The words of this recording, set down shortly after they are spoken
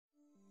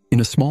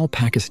In a small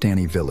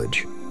Pakistani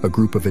village, a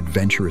group of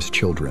adventurous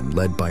children,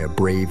 led by a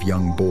brave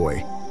young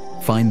boy,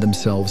 find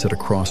themselves at a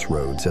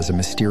crossroads as a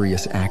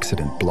mysterious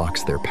accident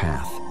blocks their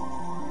path.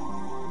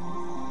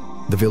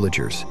 The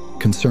villagers,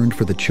 concerned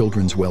for the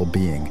children's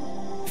well-being,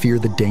 fear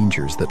the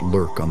dangers that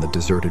lurk on the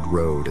deserted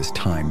road as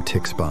time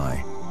ticks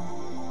by.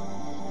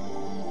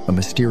 A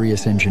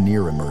mysterious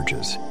engineer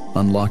emerges,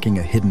 unlocking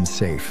a hidden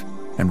safe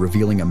and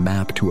revealing a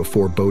map to a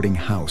foreboding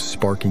house,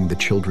 sparking the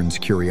children's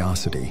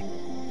curiosity.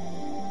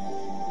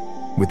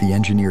 With the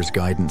engineer's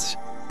guidance,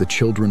 the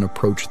children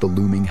approach the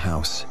looming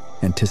house,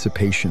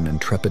 anticipation and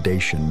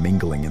trepidation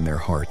mingling in their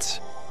hearts.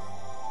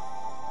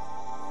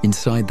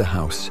 Inside the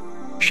house,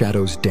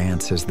 shadows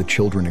dance as the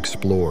children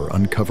explore,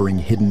 uncovering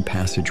hidden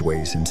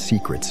passageways and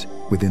secrets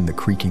within the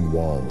creaking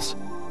walls.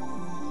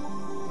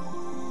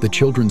 The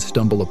children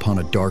stumble upon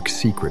a dark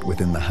secret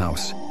within the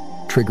house,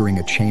 triggering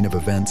a chain of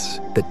events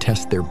that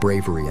test their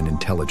bravery and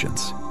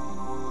intelligence.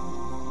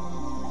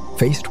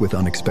 Faced with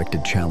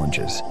unexpected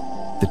challenges,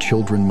 the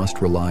children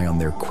must rely on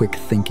their quick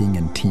thinking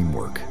and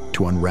teamwork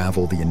to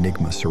unravel the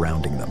enigma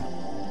surrounding them.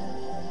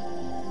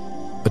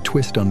 A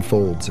twist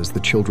unfolds as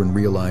the children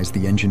realize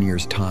the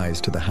engineer's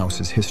ties to the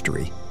house's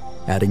history,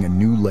 adding a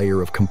new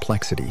layer of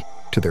complexity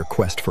to their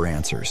quest for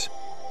answers.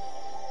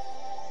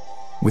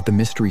 With the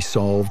mystery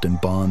solved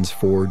and bonds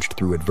forged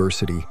through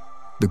adversity,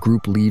 the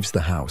group leaves the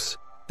house,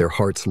 their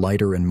hearts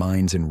lighter and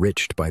minds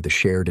enriched by the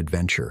shared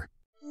adventure.